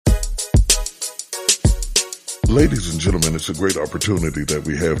Ladies and gentlemen, it's a great opportunity that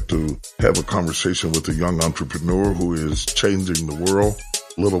we have to have a conversation with a young entrepreneur who is changing the world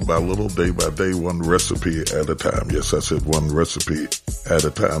little by little, day by day, one recipe at a time. Yes, I said one recipe at a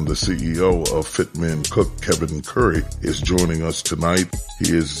time. The CEO of Fit Men Cook, Kevin Curry, is joining us tonight.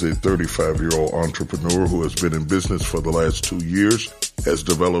 He is a 35-year-old entrepreneur who has been in business for the last 2 years, has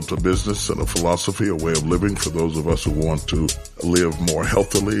developed a business and a philosophy, a way of living for those of us who want to live more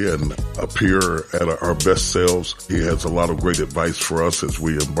healthily and appear at our best selves. He has a lot of great advice for us as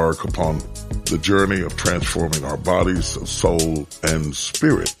we embark upon the journey of transforming our bodies, soul, and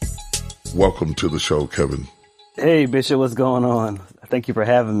spirit. Welcome to the show, Kevin. Hey, Bishop, what's going on? Thank you for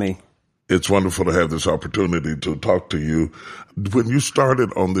having me. It's wonderful to have this opportunity to talk to you. When you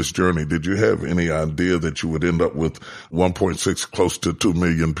started on this journey, did you have any idea that you would end up with 1.6, close to 2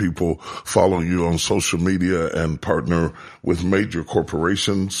 million people following you on social media and partner with major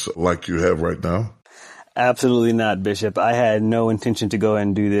corporations like you have right now? Absolutely not, Bishop. I had no intention to go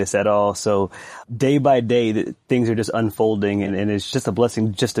and do this at all. So day by day, things are just unfolding, and it's just a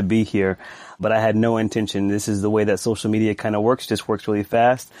blessing just to be here. But I had no intention. This is the way that social media kind of works, just works really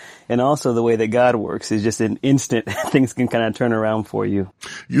fast. And also the way that God works is just an instant. Things can kind of turn around for you.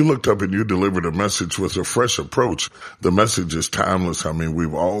 You looked up and you delivered a message with a fresh approach. The message is timeless. I mean,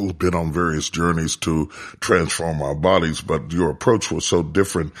 we've all been on various journeys to transform our bodies, but your approach was so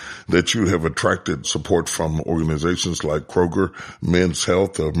different that you have attracted support from organizations like Kroger, Men's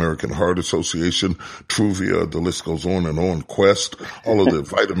Health, the American Heart Association, Truvia, the list goes on, Quest, all of the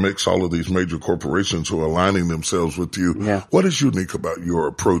Vitamix, all of these major corporations who are aligning themselves with you. Yeah. What is unique about your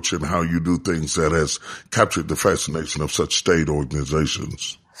approach and how you do things that has captured the fascination of such state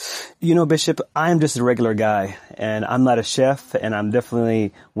organizations? You know, Bishop, I'm just a regular guy, and I'm not a chef, and I'm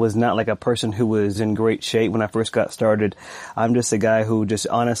definitely was not like a person who was in great shape when I first got started. I'm just a guy who just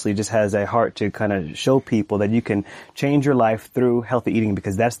honestly just has a heart to kind of show people that you can change your life through healthy eating,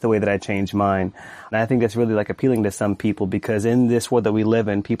 because that's the way that I changed mine. And I think that's really like appealing to some people, because in this world that we live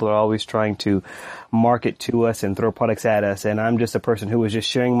in, people are always trying to market to us and throw products at us. And I'm just a person who was just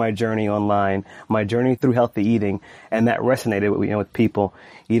sharing my journey online, my journey through healthy eating, and that resonated with people.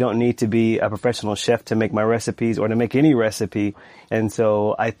 You don't need to be a professional chef to make my recipes or to make any recipe. And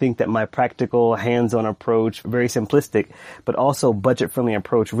so I think that my practical, hands-on approach, very simplistic, but also budget-friendly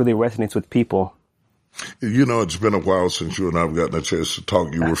approach really resonates with people. You know, it's been a while since you and I have gotten a chance to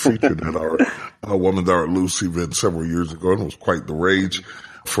talk. You were featured at our Woman's Art Loose event several years ago, and it was quite the rage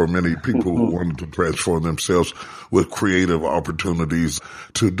for many people who wanted to transform themselves with creative opportunities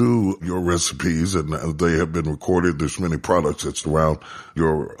to do your recipes, and they have been recorded. There's many products that surround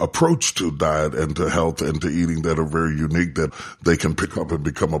your approach to diet and to health and to eating that are very unique that they can pick up and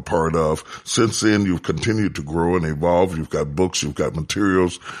become a part of. Since then, you've continued to grow and evolve. You've got books, you've got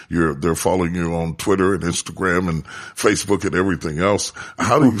materials. They're following you on Twitter and Instagram and Facebook and everything else.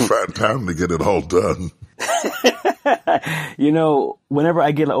 How do you find time to get it all done? You know, whenever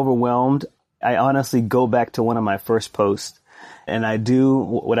I get overwhelmed, I honestly go back to one of my first posts, and I do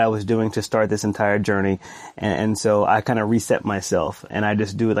what I was doing to start this entire journey. And so I kind of reset myself, and I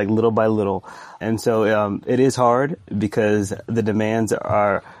just do it like little by little. And so it is hard because the demands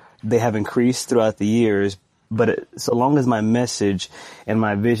they have increased throughout the years. But so long as my message and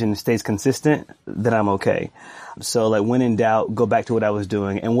my vision stays consistent, then I'm okay. So like when in doubt, go back to what I was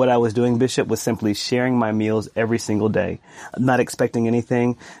doing. And what I was doing, Bishop, was simply sharing my meals every single day. Not expecting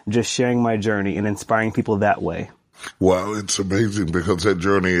anything, just sharing my journey and inspiring people that way. Wow, it's amazing because that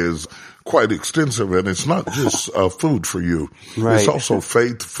journey is quite extensive, and it's not just food for you. Right. It's also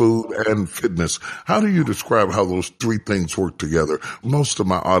faith, food, and fitness. How do you describe how those three things work together? Most of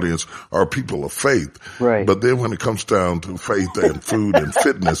my audience are people of faith. Right. But then when it comes down to faith and food and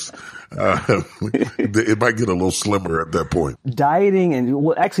fitness, it might get a little slimmer at that point. Dieting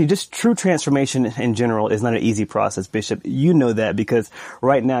and actually just true transformation in general is not an easy process, Bishop. You know that because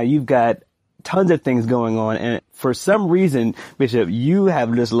right now you've got tons of things going on. And for some reason, Bishop, you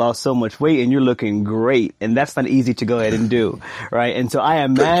have just lost so much weight and you're looking great. And that's not easy to go ahead and do. Right. And so I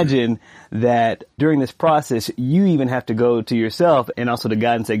imagine that during this process, you even have to go to yourself and also to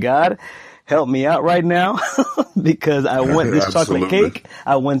God and say, God, help me out right now because I want this chocolate cake.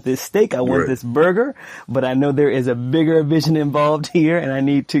 I want this steak. I want this burger, but I know there is a bigger vision involved here and I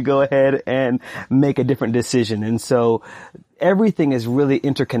need to go ahead and make a different decision. And so everything is really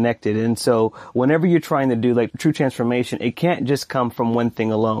interconnected. And so whenever you're trying to do like true transformation, it can't just come from one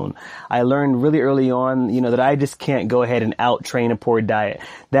thing alone. I learned really early on, that I just can't go ahead and out train a poor diet.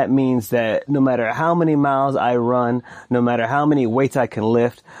 That means that no matter how many miles I run, no matter how many weights I can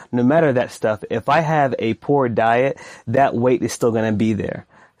lift, no matter that stuff, if I have a poor diet, that weight is still going to be there.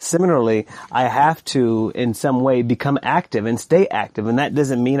 Similarly, I have to, in some way, become active and stay active. And that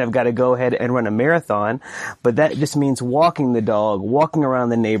doesn't mean I've got to go ahead and run a marathon, but that just means walking the dog, walking around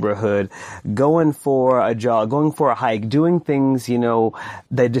the neighborhood, going for a jog, going for a hike, doing things,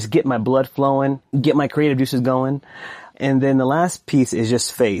 that just get my blood flowing, get my creative juices going. And then the last piece is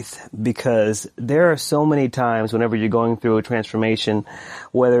just faith, because there are so many times whenever you're going through a transformation,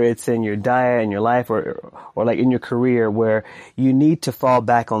 whether it's in your diet, in your life, or like in your career, where you need to fall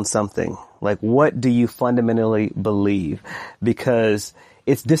back on something. Like, what do you fundamentally believe? Because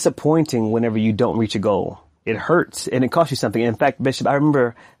it's disappointing whenever you don't reach a goal. It hurts and it costs you something. In fact, Bishop, I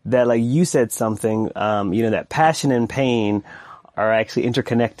remember that, like, you said something, that passion and pain are actually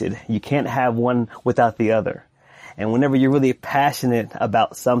interconnected. You can't have one without the other. And whenever you're really passionate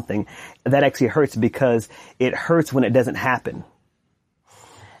about something, that actually hurts, because it hurts when it doesn't happen.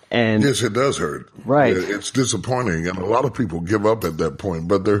 And yes, it does hurt. Right. It's disappointing. And a lot of people give up at that point,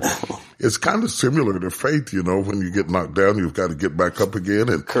 but it's kind of similar to faith. When you get knocked down, you've got to get back up again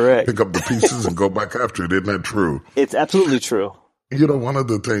and Correct. Pick up the pieces and go back after it. Isn't that true? It's absolutely true. One of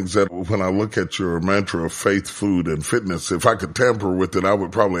the things that when I look at your mantra of faith, food, and fitness, if I could tamper with it, I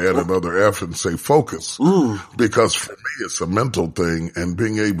would probably add another F and say focus. Because for me, it's a mental thing, and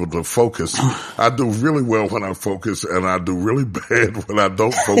being able to focus. I do really well when I focus, and I do really bad when I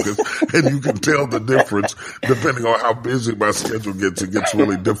don't focus. And you can tell the difference depending on how busy my schedule gets. It gets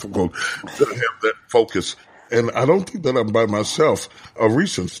really difficult to have that focus. And I don't think that I'm by myself. A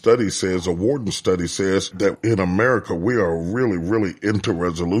recent study says, a Wharton study says, that in America, we are really, really into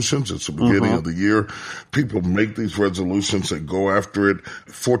resolutions. It's the beginning of the year. People make these resolutions and go after it.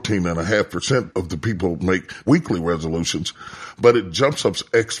 14.5% of the people make weekly resolutions, but it jumps up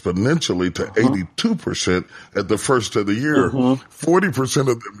exponentially to 82% at the first of the year. 40%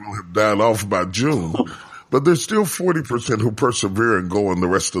 of them will have died off by June. But there's still 40% who persevere and go on the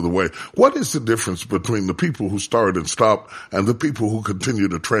rest of the way. What is the difference between the people who start and stop and the people who continue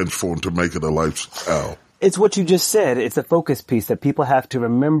to transform to make it a lifestyle? It's what you just said. It's a focus piece that people have to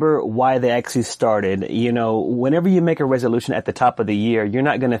remember why they actually started. Whenever you make a resolution at the top of the year, you're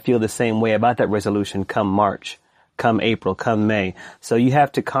not going to feel the same way about that resolution come March, come April, come May. So you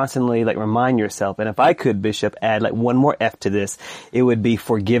have to constantly remind yourself. And if I could, Bishop, add one more F to this, it would be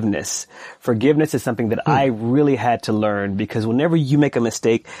forgiveness. Forgiveness is something that I really had to learn, because whenever you make a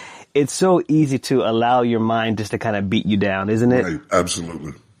mistake, it's so easy to allow your mind just to kind of beat you down, isn't it? Right,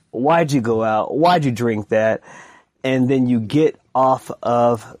 absolutely. Why'd you go out? Why'd you drink that? And then you get off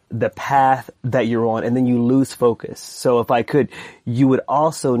of the path that you're on, and then you lose focus. So if I could, you would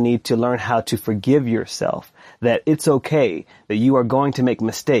also need to learn how to forgive yourself, that it's okay, that you are going to make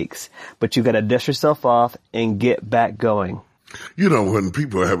mistakes, but you got to dust yourself off and get back going. When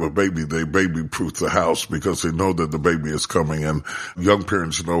people have a baby, they baby-proof the house because they know that the baby is coming. And young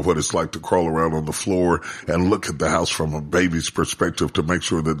parents know what it's like to crawl around on the floor and look at the house from a baby's perspective to make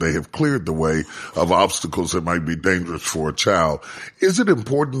sure that they have cleared the way of obstacles that might be dangerous for a child. Is it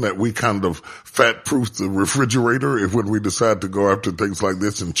important that we kind of fat-proof the refrigerator when we decide to go after things like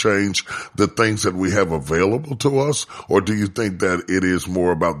this and change the things that we have available to us? Or do you think that it is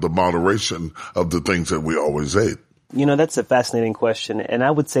more about the moderation of the things that we always ate? That's a fascinating question. And I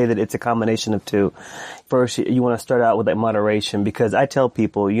would say that it's a combination of two. First, you want to start out with that moderation, because I tell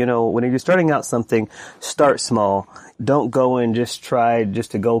people, when you're starting out something, start small. Don't go and just try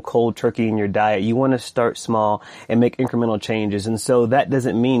to go cold turkey in your diet. You want to start small and make incremental changes. And so that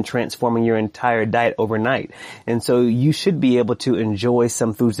doesn't mean transforming your entire diet overnight. And so you should be able to enjoy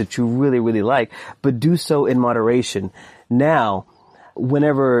some foods that you really, really like, but do so in moderation. Now,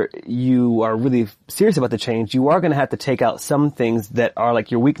 whenever you are really serious about the change, you are going to have to take out some things that are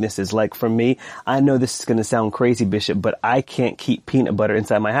like your weaknesses. Like for me, I know this is going to sound crazy, Bishop, but I can't keep peanut butter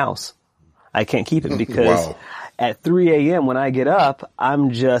inside my house. I can't keep it because at 3 a.m. when I get up, I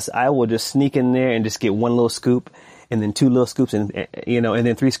will just sneak in there and just get one little scoop, and then two little scoops, and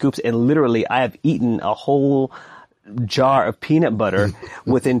then three scoops. And literally I have eaten a whole jar of peanut butter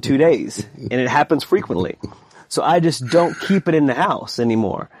within 2 days, and it happens frequently. So I just don't keep it in the house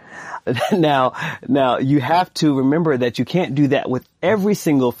anymore. Now you have to remember that you can't do that with every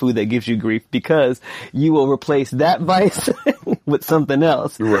single food that gives you grief, because you will replace that vice with something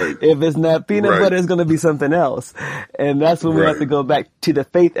else. Right. If it's not peanut butter, it's going to be something else. And that's when we have to go back to the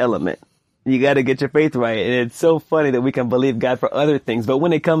faith element. You got to get your faith right. And it's so funny that we can believe God for other things, but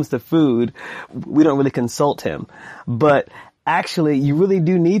when it comes to food, we don't really consult him. But actually, you really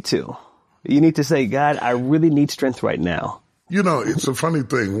do need to. You need to say, God, I really need strength right now. You know, it's a funny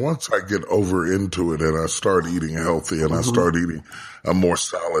thing. Once I get over into it and I start eating healthy and I start eating more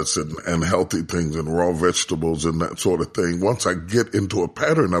salads and healthy things and raw vegetables and that sort of thing, once I get into a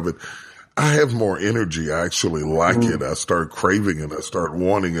pattern of it, I have more energy. I actually like it. I start craving it. I start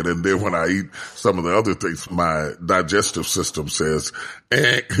wanting it. And then when I eat some of the other things, my digestive system says,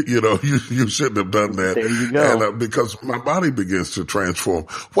 you shouldn't have done that. There you go. And because my body begins to transform.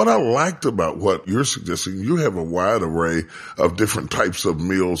 What I liked about what you're suggesting, you have a wide array of different types of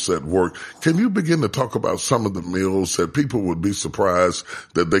meals that work. Can you begin to talk about some of the meals that people would be surprised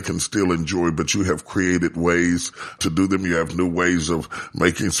that they can still enjoy, but you have created ways to do them? You have new ways of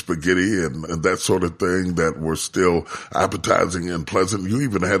making spaghetti and that sort of thing that were still appetizing and pleasant. You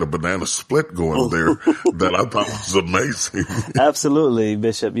even had a banana split going there that I thought was amazing. Absolutely,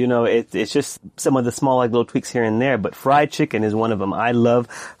 Bishop. You know, it's just some of the small like little tweaks here and there, but fried chicken is one of them. I love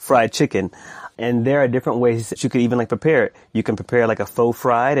fried chicken. And there are different ways that you could even like prepare it. You can prepare like a faux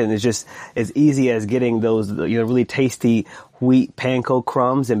fried, and it's just as easy as getting those, really tasty wheat panko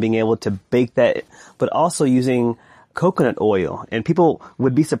crumbs and being able to bake that, but also using coconut oil. And people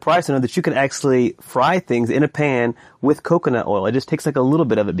would be surprised to know that you can actually fry things in a pan with coconut oil. It just takes like a little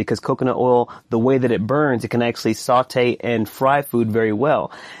bit of it because coconut oil, the way that it burns, it can actually saute and fry food very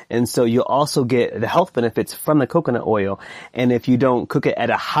well. And so you'll also get the health benefits from the coconut oil. And if you don't cook it at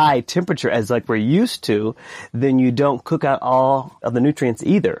a high temperature as like we're used to, then you don't cook out all of the nutrients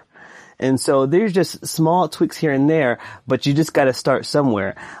either. And so there's just small tweaks here and there, but you just got to start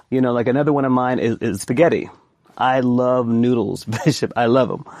somewhere. Like another one of mine is spaghetti. I love noodles, Bishop. I love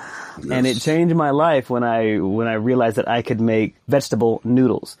them. Yes. And it changed my life when I realized that I could make vegetable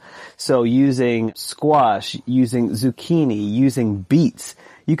noodles. So using squash, using zucchini, using beets.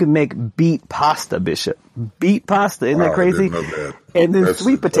 You can make beet pasta, Bishop. Beet pasta. Isn't that crazy? I didn't know that. And then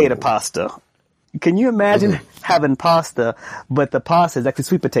sweet potato pasta. Can you imagine having pasta, but the pasta is actually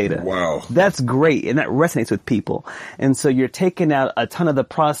sweet potato? Wow. That's great, and that resonates with people. And so you're taking out a ton of the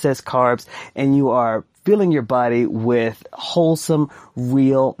processed carbs, and you are filling your body with wholesome,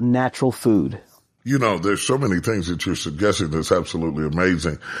 real, natural food. There's so many things that you're suggesting that's absolutely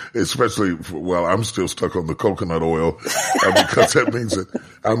amazing, especially while I'm still stuck on the coconut oil, because that means that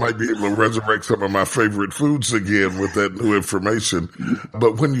I might be able to resurrect some of my favorite foods again with that new information.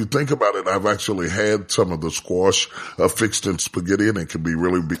 But when you think about it, I've actually had some of the squash fixed in spaghetti, and it can be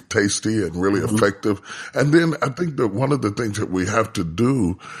really tasty and really effective. And then I think that one of the things that we have to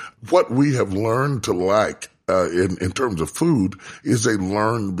do, what we have learned to like, in terms of food, is a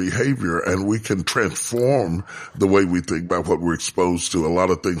learned behavior, and we can transform the way we think by what we're exposed to. A lot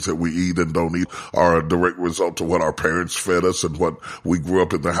of things that we eat and don't eat are a direct result of what our parents fed us and what we grew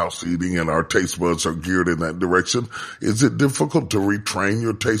up in the house eating, and our taste buds are geared in that direction. Is it difficult to retrain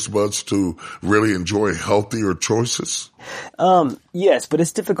your taste buds to really enjoy healthier choices? Yes, but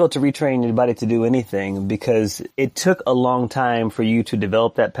it's difficult to retrain your body to do anything because it took a long time for you to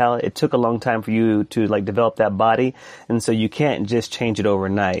develop that palate. It took a long time for you to develop that body. And so you can't just change it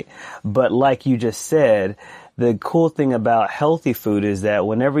overnight. But like you just said, the cool thing about healthy food is that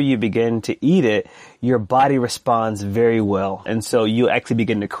whenever you begin to eat it, your body responds very well. And so you actually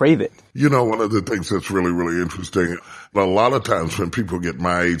begin to crave it. One of the things that's really, really interesting, a lot of times when people get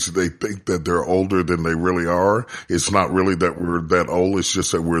my age, they think that they're older than they really are. It's not really that we're that old. It's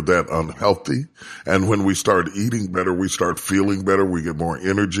just that we're that unhealthy. And when we start eating better, we start feeling better. We get more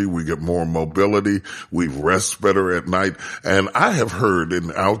energy. We get more mobility. We rest better at night. And I have heard,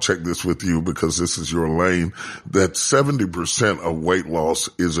 and I'll check this with you because this is your lane, that 70% of weight loss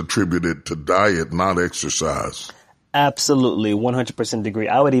is attributed to diet, not exercise. Absolutely, 100% agree.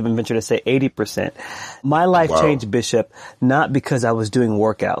 I would even venture to say 80%. My life changed, Bishop, not because I was doing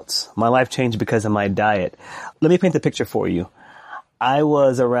workouts. My life changed because of my diet. Let me paint the picture for you. I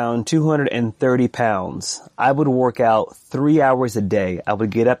was around 230 pounds. I would work out 3 hours a day. I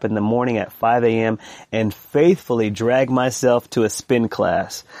would get up in the morning at 5 a.m. and faithfully drag myself to a spin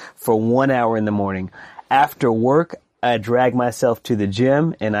class for 1 hour in the morning. After work, I drag myself to the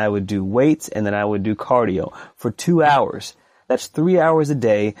gym and I would do weights and then I would do cardio for 2 hours. That's 3 hours a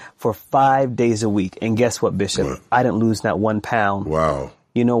day for 5 days a week. And guess what, Bishop? What? I didn't lose not 1 pound. Wow.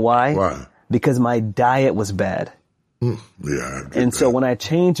 You know why? Why? Because my diet was bad. Yeah. And so when I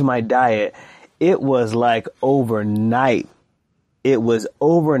changed my diet, it was like overnight. It was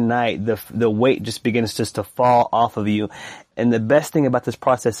overnight. The weight just begins just to fall off of you. And the best thing about this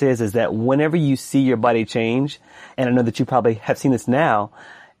process is that whenever you see your body change, and I know that you probably have seen this now,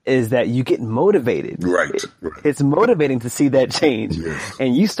 is that you get motivated. Right. It's motivating to see that change. Yes.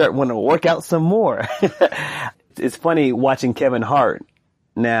 And you start wanting to work out some more. It's funny watching Kevin Hart.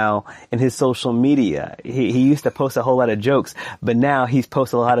 now in his social media. He used to post a whole lot of jokes, but now he's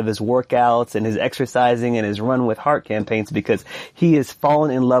posted a lot of his workouts and his exercising and his Run with Heart campaigns because he has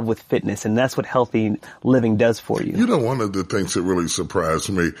fallen in love with fitness, and that's what healthy living does for you. You know, one of the things that really surprised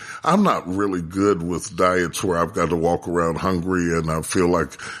me, I'm not really good with diets where I've got to walk around hungry and I feel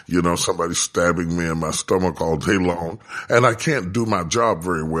like, you know, somebody's stabbing me in my stomach all day long. And I can't do my job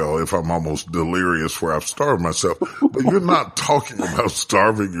very well if I'm almost delirious where I've starved myself. But you're not talking about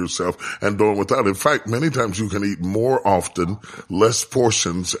starving yourself and doing without. In fact, many times you can eat more often, less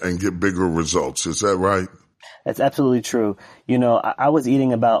portions, and get bigger results. Is that right? That's absolutely true. You know, I was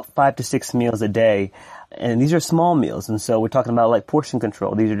eating about 5 to 6 meals a day. And these are small meals. And so we're talking about like portion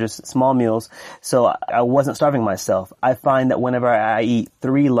control. These are just small meals. So I wasn't starving myself. I find that whenever I eat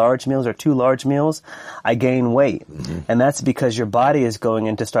 3 large meals or 2 large meals, I gain weight. Mm-hmm. And that's because your body is going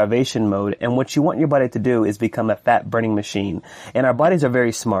into starvation mode. And what you want your body to do is become a fat burning machine. And our bodies are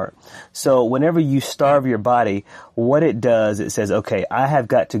very smart. So whenever you starve your body, what it does, it says, okay, I have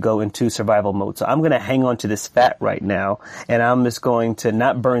got to go into survival mode. So I'm going to hang on to this fat right now. And I'm just going to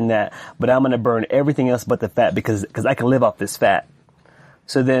not burn that, but I'm going to burn everything else but the fat because I can live off this fat.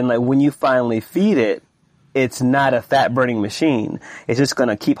 So then like when you finally feed it, it's not a fat burning machine. It's just going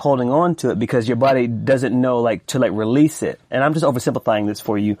to keep holding on to it because your body doesn't know like to like release it. And I'm just oversimplifying this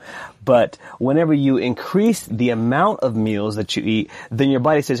for you. But whenever you increase the amount of meals that you eat, then your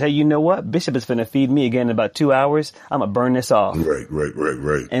body says, hey, you know what? Bishop is going to feed me again in about 2 hours. I'm going to burn this off.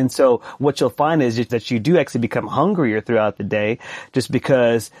 Right. And so what you'll find is just that you do actually become hungrier throughout the day just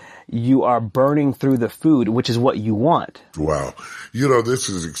because you are burning through the food, which is what you want. Wow. You know, this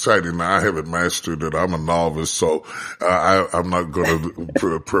is exciting. Now, I haven't mastered it. I'm a novice, so I'm not going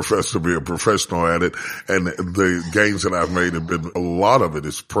to profess to be a professional at it. And the gains that I've made have been, a lot of it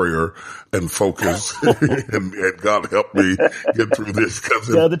is prayer and focus. and God help me get through this.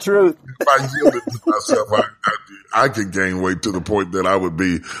 Tell the truth. If I yielded to myself, I could gain weight to the point that I would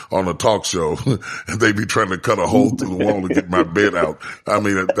be on a talk show and they'd be trying to cut a hole through the wall to get my bed out. I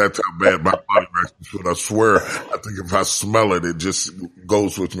mean, that's how bad my body reacts to it. I swear, I think if I smell it, it just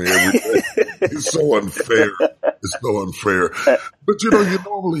goes with me every day. It's so unfair. It's so unfair. But you know, you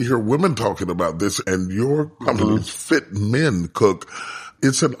normally hear women talking about this, and your company is Fit Men Cook.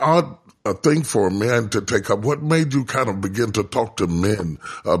 It's an odd thing for a man to take up. What made you kind of begin to talk to men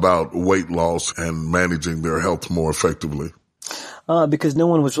about weight loss and managing their health more effectively? Because no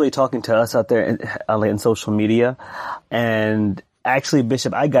one was really talking to us out there in social media. And actually,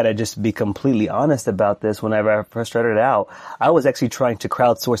 Bishop, I gotta just be completely honest about this. Whenever I first started out, I was actually trying to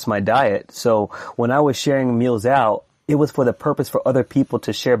crowdsource my diet. So when I was sharing meals out, it was for the purpose for other people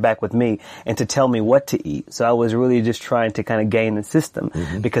to share back with me and to tell me what to eat. So I was really just trying to kind of gain the system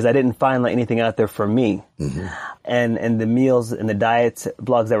because I didn't find like anything out there for me. And the meals and the diets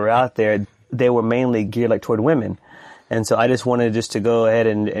blogs that were out there, they were mainly geared like toward women. And so I just wanted just to go ahead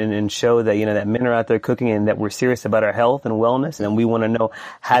and show that, you know, that men are out there cooking and that we're serious about our health and wellness, and we want to know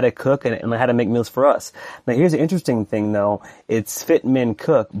how to cook and how to make meals for us. Now, here's the interesting thing, though. It's Fit Men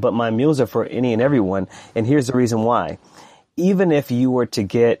Cook, but my meals are for any and everyone. And here's the reason why. Even if you were to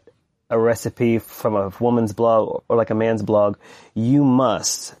get a recipe from a woman's blog or like a man's blog, you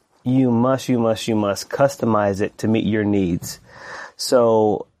must customize it to meet your needs.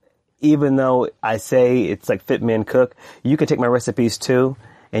 So even though I say it's like Fit Men Cook, you can take my recipes too,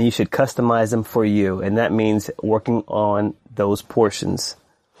 and you should customize them for you. And that means working on those portions.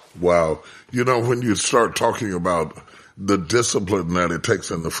 Wow. You know, when you start talking about the discipline that it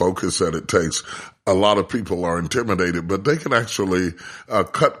takes and the focus that it takes, a lot of people are intimidated, but they can actually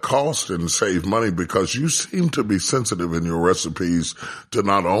cut costs and save money because you seem to be sensitive in your recipes to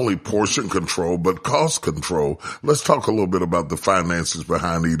not only portion control, but cost control. Let's talk a little bit about the finances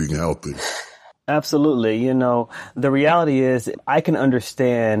behind eating healthy. Absolutely. You know, the reality is I can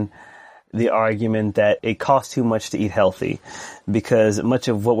understand the argument that it costs too much to eat healthy because much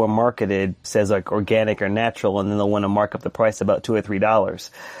of what we're marketed says like organic or natural, and then they'll want to mark up the price about $2 or $3.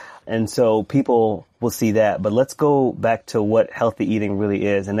 And so people will see that. But let's go back to what healthy eating really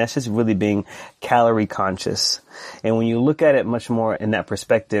is. And that's just really being calorie conscious. And when you look at it much more in that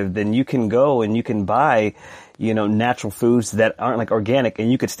perspective, then you can go and you can buy, you know, natural foods that aren't like organic,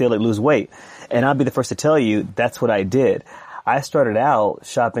 and you could still like lose weight. And I'll be the first to tell you that's what I did. I started out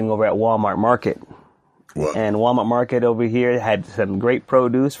shopping over at Walmart Market. What? And Walmart Market over here had some great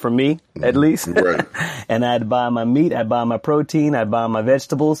produce for me, at least. Right. And I'd buy my meat, I'd buy my protein, I'd buy my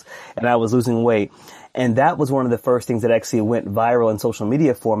vegetables, and I was losing weight. And that was one of the first things that actually went viral on social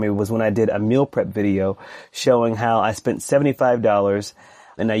media for me, was when I did a meal prep video showing how I spent $75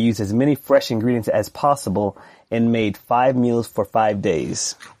 and I used as many fresh ingredients as possible, and made 5 meals for 5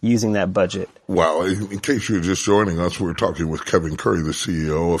 days using that budget. Wow. In case you're just joining us, we're talking with Kevin Curry, the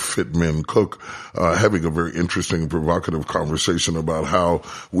CEO of Fit Men Cook, having a very interesting and provocative conversation about how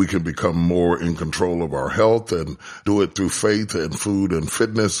we can become more in control of our health and do it through faith and food and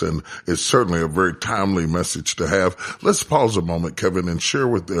fitness. And it's certainly a very timely message to have. Let's pause a moment, Kevin, and share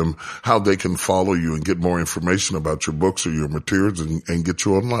with them how they can follow you and get more information about your books or your materials and get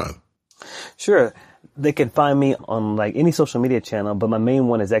you online. Sure. They can find me on like any social media channel, but my main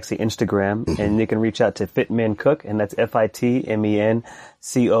one is actually Instagram, and you can reach out to Fit Men Cook, and that's FITMENCOOK.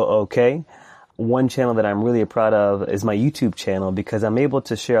 One channel that I'm really proud of is my YouTube channel, because I'm able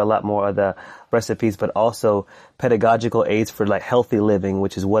to share a lot more of the recipes, but also pedagogical aids for like healthy living,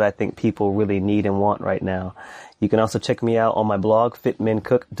 which is what I think people really need and want right now. You can also check me out on my blog,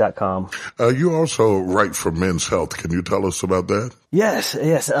 fitmencook.com. You also write for Men's Health. Can you tell us about that? Yes.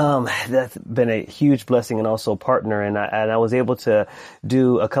 That's been a huge blessing, and also a partner. And I was able to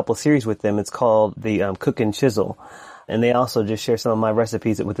do a couple series with them. It's called the Cook and Chisel. And they also just share some of my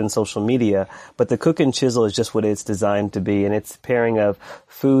recipes within social media. But the Cook and Chisel is just what it's designed to be. And it's pairing of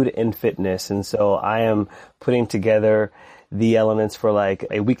food and fitness. And so I am putting together the elements for like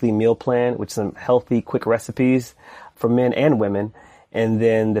a weekly meal plan with some healthy, quick recipes for men and women. And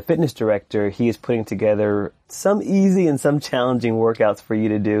then the fitness director, he is putting together some easy and some challenging workouts for you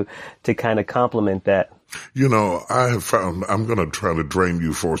to do to kind of complement that. You know, I have found I'm going to try to drain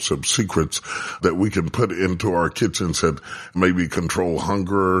you for some secrets that we can put into our kitchens that maybe control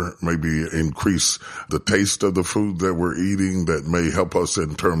hunger, maybe increase the taste of the food that we're eating, that may help us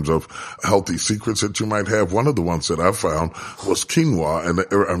in terms of healthy secrets that you might have. One of the ones that I found was quinoa, and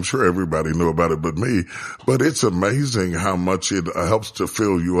I'm sure everybody knew about it but me, but it's amazing how much it helps to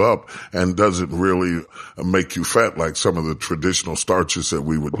fill you up and doesn't really make you fat like some of the traditional starches that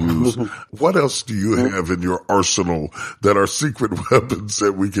we would use. What else do you have in your arsenal that are secret weapons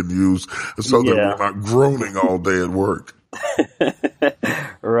that we can use so that we're not groaning all day at work?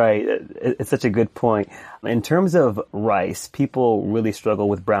 Right. It's such a good point. In terms of rice, people really struggle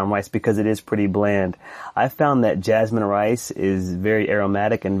with brown rice because it is pretty bland. I found that jasmine rice is very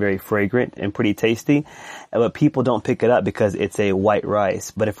aromatic and very fragrant and pretty tasty, but people don't pick it up because it's a white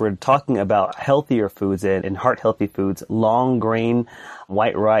rice. But if we're talking about healthier foods and heart healthy foods, long grain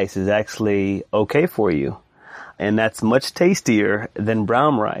white rice is actually okay for you. And that's much tastier than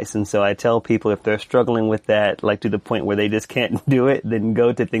brown rice. And so I tell people, if they're struggling with that, like to the point where they just can't do it, then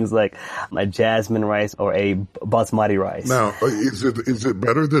go to things like a jasmine rice or a basmati rice. Now, is it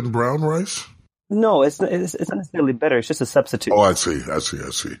better than brown rice? No, it's not necessarily better. It's just a substitute. Oh, I see.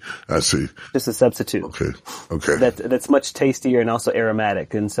 Just a substitute. Okay. That's much tastier and also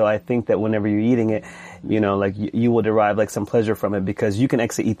aromatic. And so I think that whenever you're eating it, you know, like you will derive like some pleasure from it, because you can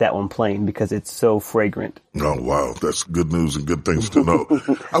actually eat that one plain because it's so fragrant. Oh, wow. That's good news and good things to know.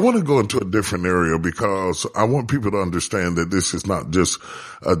 I want to go into a different area because I want people to understand that this is not just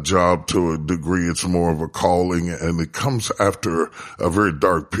a job to a degree. It's more of a calling, and it comes after a very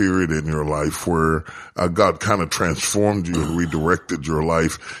dark period in your life where God kind of transformed you and redirected your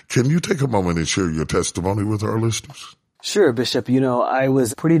life. Can you take a moment and share your testimony with our listeners? Sure, Bishop. You know, I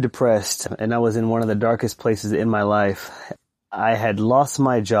was pretty depressed, and I was in one of the darkest places in my life. I had lost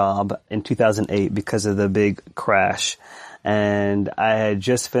my job in 2008 because of the big crash, and I had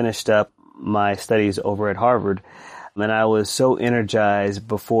just finished up my studies over at Harvard. And I was so energized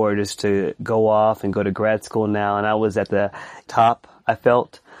before just to go off and go to grad school now, and I was at the top, I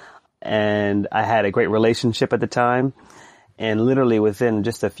felt. And I had a great relationship at the time. And literally within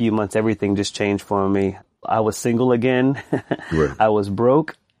just a few months, everything just changed for me. I was single again. Right. I was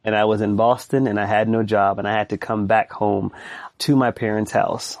broke, and I was in Boston, and I had no job, and I had to come back home to my parents'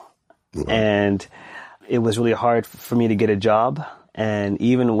 house. Right. And it was really hard for me to get a job. And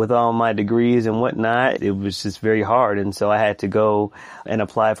even with all my degrees and whatnot, it was just very hard. And so I had to go and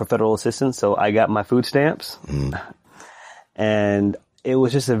apply for federal assistance. So I got my food stamps. And it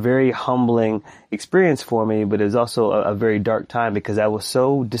was just a very humbling experience for me, but it was also a very dark time because I was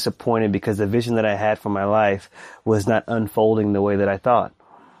so disappointed because the vision that I had for my life was not unfolding the way that I thought.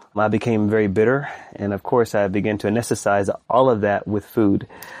 I became very bitter, and of course I began to anesthetize all of that with food.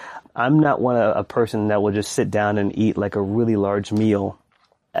 I'm not a person that will just sit down and eat like a really large meal.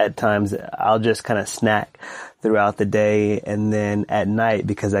 At times I'll just kind of snack throughout the day, and then at night,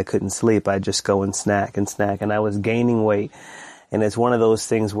 because I couldn't sleep, I just go and snack, and I was gaining weight. And it's one of those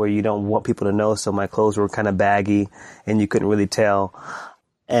things where you don't want people to know, so my clothes were kind of baggy and you couldn't really tell.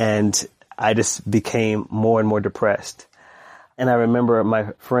 And I just became more and more depressed. And I remember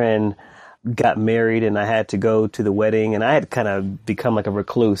my friend got married and I had to go to the wedding, and I had kind of become like a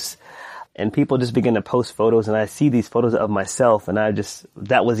recluse. And people just begin to post photos, and I see these photos of myself, and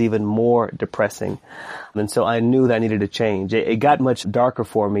that was even more depressing. And so I knew that I needed to change. It got much darker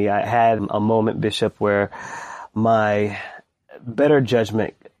for me. I had a moment, Bishop, where my better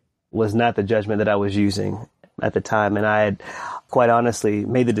judgment was not the judgment that I was using at the time. And I had, quite honestly,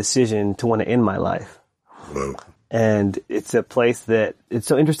 made the decision to want to end my life. Wow. And it's a place that it's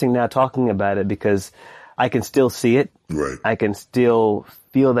so interesting now talking about it, because I can still see it. Right. I can still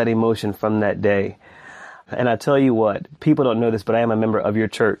feel that emotion from that day. And I tell you what, people don't know this, but I am a member of your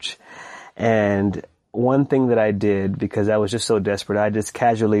church. And one thing that I did, because I was just so desperate, I just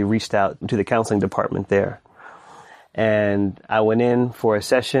casually reached out to the counseling department there. And I went in for a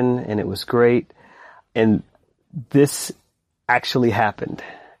session, and it was great. And this actually happened.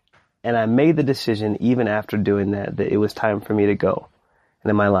 And I made the decision, even after doing that it was time for me to go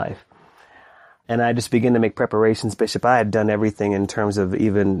in my life. And I just began to make preparations, Bishop. I had done everything in terms of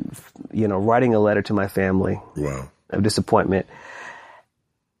even, writing a letter to my family. Wow. Of disappointment.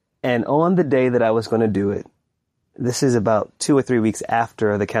 And on the day that I was going to do it, this is about 2 or 3 weeks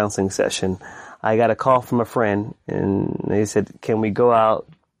after the counseling session, I got a call from a friend, and they said, "Can we go out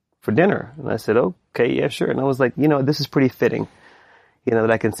for dinner?" And I said, "Okay, yeah, sure." And I was like, this is pretty fitting, that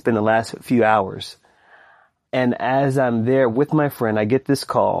I can spend the last few hours. And as I'm there with my friend, I get this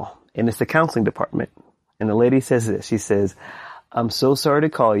call, and it's the counseling department. And the lady says this. She says, "I'm so sorry to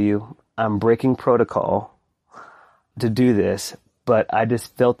call you. I'm breaking protocol to do this, but I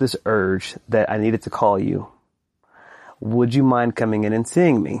just felt this urge that I needed to call you. Would you mind coming in and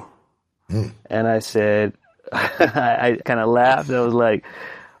seeing me?" And I said, I kind of laughed. I was like,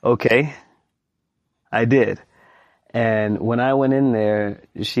 okay. I did. And when I went in there,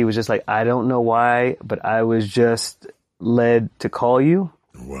 she was just like, "I don't know why, but I was just led to call you.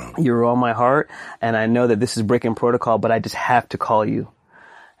 Wow. You're on my heart. And I know that this is breaking protocol, but I just have to call you."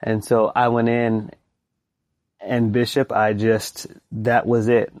 And so I went in, and Bishop, that was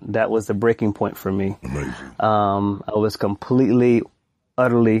it. That was the breaking point for me. Amazing. I was completely,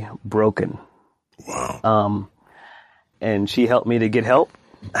 utterly broken. Wow. And she helped me to get help,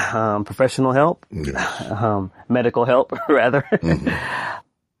 professional help, Yes. Medical help, rather. Mm-hmm.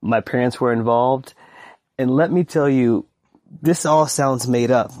 My parents were involved. And let me tell you, this all sounds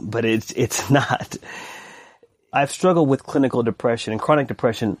made up, but it's not. I've struggled with clinical depression and chronic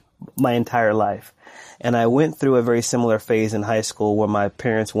depression my entire life. And I went through a very similar phase in high school where my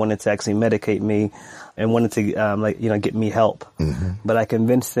parents wanted to actually medicate me and wanted to, get me help. Mm-hmm. But I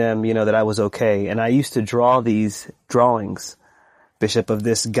convinced them, that I was okay. And I used to draw these drawings, Bishop, of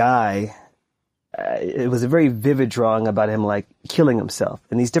this guy. It was a very vivid drawing about him, like, killing himself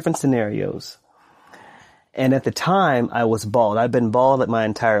in these different scenarios. And at the time, I was bald. I'd been bald my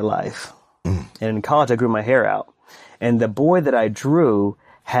entire life. Mm. And in college, I grew my hair out. And the boy that I drew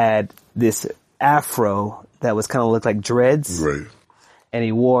had this afro that was kind of looked like dreads. Right. And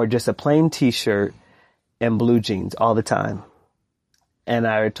he wore just a plain T-shirt and blue jeans all the time. And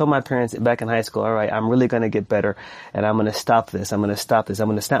I told my parents back in high school, all right, I'm really going to get better, and I'm going to stop this. I'm going to stop this. I'm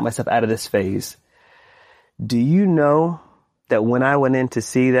going to snap myself out of this phase. Do you know that when I went in to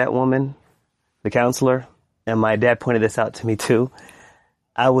see that woman, the counselor, and my dad pointed this out to me too,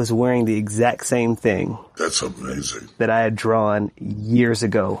 I was wearing the exact same thing. That's amazing. That I had drawn years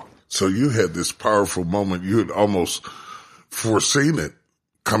ago. So you had this powerful moment. You had almost foreseen it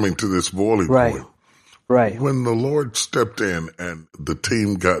coming to this boiling point. Right. When the Lord stepped in and the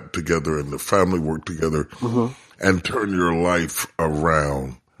team got together and the family worked together and turned your life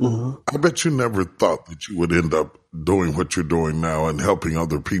around, I bet you never thought that you would end up doing what you're doing now and helping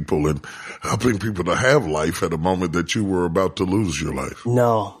other people and helping people to have life at a moment that you were about to lose your life.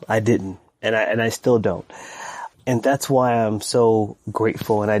 No, I didn't. And I still don't. And that's why I'm so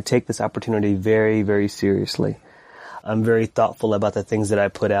grateful, and I take this opportunity very, very seriously. I'm very thoughtful about the things that I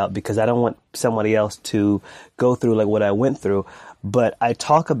put out because I don't want somebody else to go through like what I went through. But I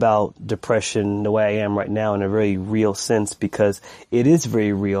talk about depression the way I am right now in a very real sense because it is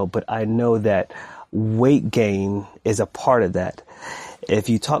very real, but I know that weight gain is a part of that. If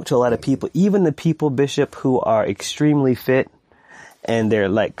you talk to a lot of people, even the people, Bishop, who are extremely fit, and they're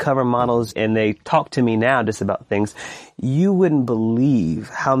like cover models, and they talk to me now just about things, you wouldn't believe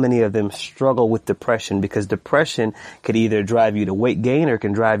how many of them struggle with depression, because depression could either drive you to weight gain or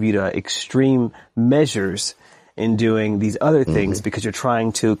can drive you to extreme measures in doing these other things because you're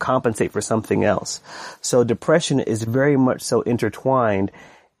trying to compensate for something else. So depression is very much so intertwined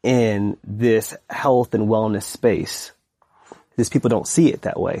in this health and wellness space. These people don't see it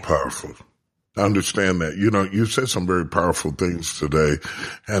that way. Powerful. I understand that. You said some very powerful things today,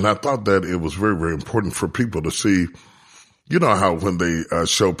 and I thought that it was very, very important for people to see You know how when they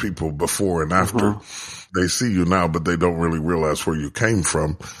show people before and after, they see you now, but they don't really realize where you came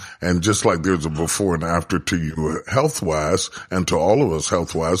from. And just like there's a before and after to you health-wise, and to all of us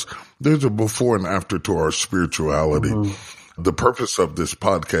health-wise, there's a before and after to our spirituality. The purpose of this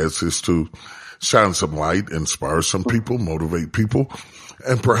podcast is to shine some light, inspire some people, motivate people,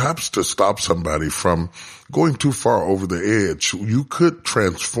 and perhaps to stop somebody from going too far over the edge. You could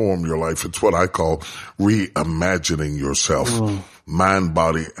transform your life. It's what I call reimagining yourself, mind,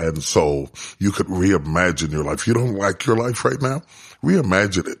 body, and soul. You could reimagine your life. You don't like your life right now?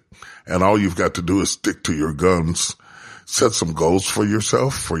 Reimagine it. And all you've got to do is stick to your guns. Set some goals for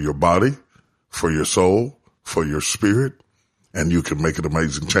yourself, for your body, for your soul, for your spirit, and you can make an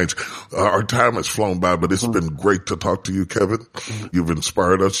amazing change. Our time has flown by, but it's been great to talk to you, Kevin. You've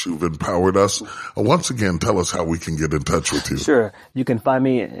inspired us. You've empowered us. Once again, tell us how we can get in touch with you. Sure. You can find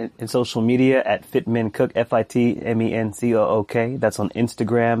me in social media at FitMenCook, FitMenCook. That's on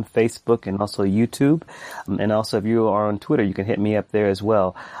Instagram, Facebook, and also YouTube. And also, if you are on Twitter, you can hit me up there as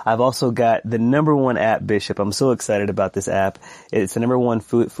well. I've also got the #1 app, Bishop. I'm so excited about this app. It's the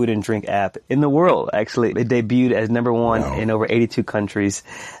 #1 food and drink app in the world, actually. It debuted as #1 in over 82 countries,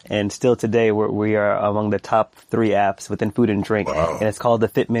 and still today we are among the top 3 apps within food and drink. And it's called the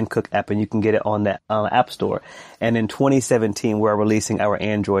FitMenCook app, and you can get it on the App Store. And in 2017, we're releasing our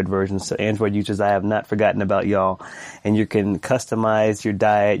Android version. So Android users, I have not forgotten about y'all. And you can customize your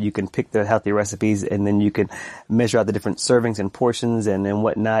diet, you can pick the healthy recipes, and then you can measure out the different servings and portions and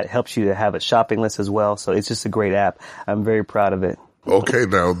whatnot. It helps you to have a shopping list as well. So it's just a great app. I'm very proud of it. Okay,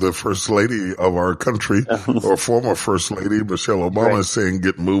 now the First Lady of our country, or former First Lady, Michelle Obama, is saying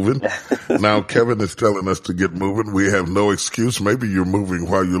get moving. Now Kevin is telling us to get moving. We have no excuse. Maybe you're moving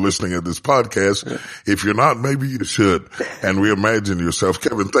while you're listening to this podcast. If you're not, maybe you should. And reimagine yourself.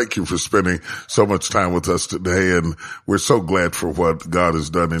 Kevin, thank you for spending so much time with us today. And we're so glad for what God has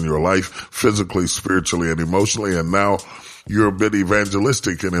done in your life, physically, spiritually, and emotionally. And now you're a bit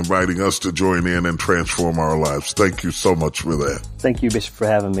evangelistic in inviting us to join in and transform our lives. Thank you so much for that. Thank you, Bishop, for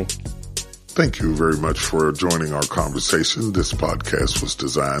having me. Thank you very much for joining our conversation. This podcast was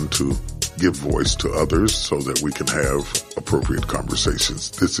designed to give voice to others so that we can have appropriate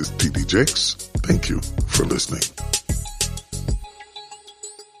conversations. This is TD Jakes. Thank you for listening.